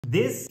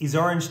This is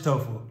orange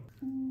tofu.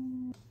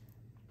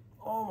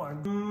 Oh my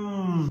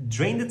god.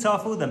 Drain the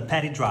tofu, then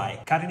pat it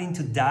dry. Cut it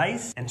into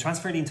dice and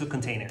transfer it into a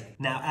container.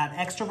 Now add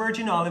extra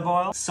virgin olive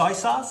oil, soy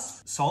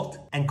sauce, salt,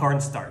 and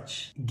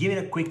cornstarch. Give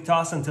it a quick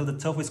toss until the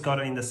tofu is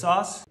coated in the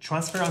sauce.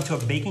 Transfer onto a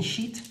baking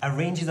sheet,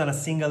 arrange it on a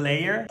single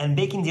layer, and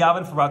bake in the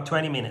oven for about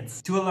 20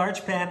 minutes. To a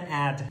large pan,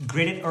 add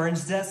grated orange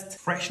zest,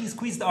 freshly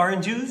squeezed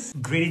orange juice,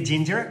 grated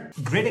ginger,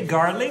 grated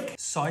garlic,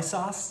 soy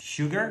sauce,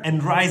 sugar,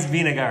 and rice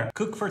vinegar.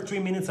 Cook for 3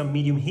 minutes on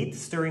medium heat,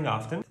 stirring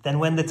often. Then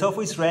when the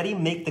tofu is ready,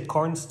 make the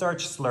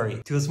cornstarch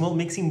slurry. To a small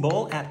mixing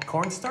bowl, add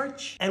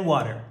cornstarch and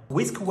water.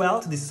 Whisk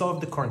well to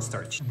dissolve the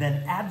cornstarch.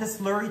 Then add the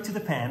slurry to the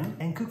pan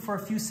and cook for a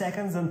few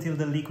seconds until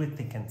the liquid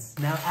thickens.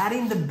 Now add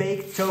in the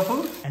baked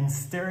tofu and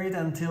stir it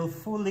until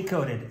fully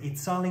coated.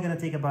 It's only gonna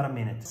take about a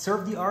minute.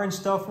 Serve the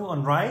orange tofu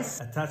on rice,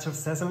 a touch of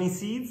sesame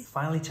seeds,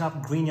 finely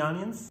chopped green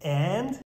onions, and